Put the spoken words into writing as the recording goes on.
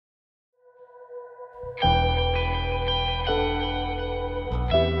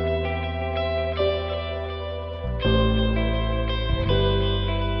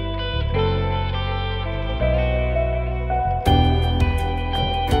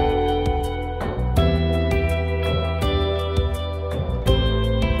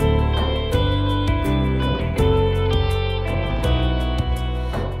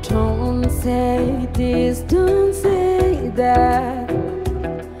Don't say this, don't say that.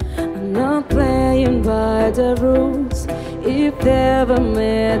 I'm not playing by the rules. If they were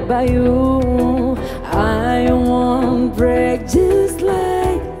made by you, I won't break just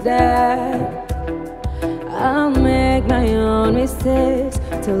like that. I'll make my own mistakes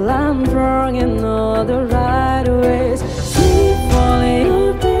till I'm wrong in all the right ways. Keep falling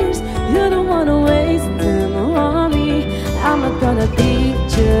your tears, you don't wanna waste them on me. I'm not gonna be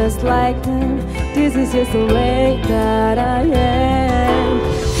just like them. This is just the way that I am.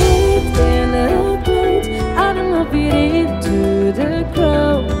 Hate in the clothes, I don't know if it into the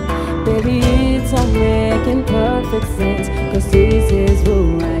crowd. Baby, it's all making perfect sense, 'cause this is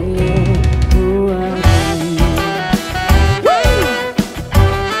who I am, who I am.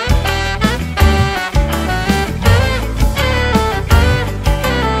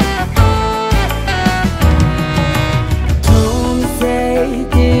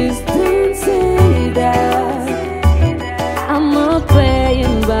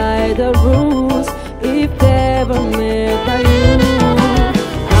 The rules, if they were made by you,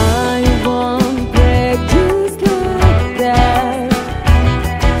 I won't break just like that.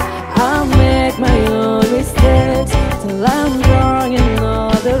 I'll make my own mistakes till I'm wrong in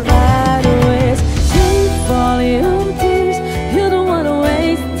all the right ways. Keep falling your tears, you don't wanna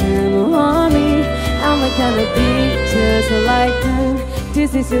waste time on me. I'm not gonna be just like them.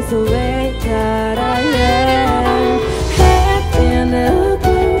 This is just the way that I am. Head in the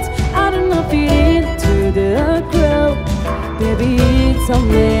clouds, I don't know if it into the crowd. Baby, it's all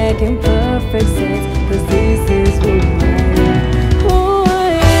me.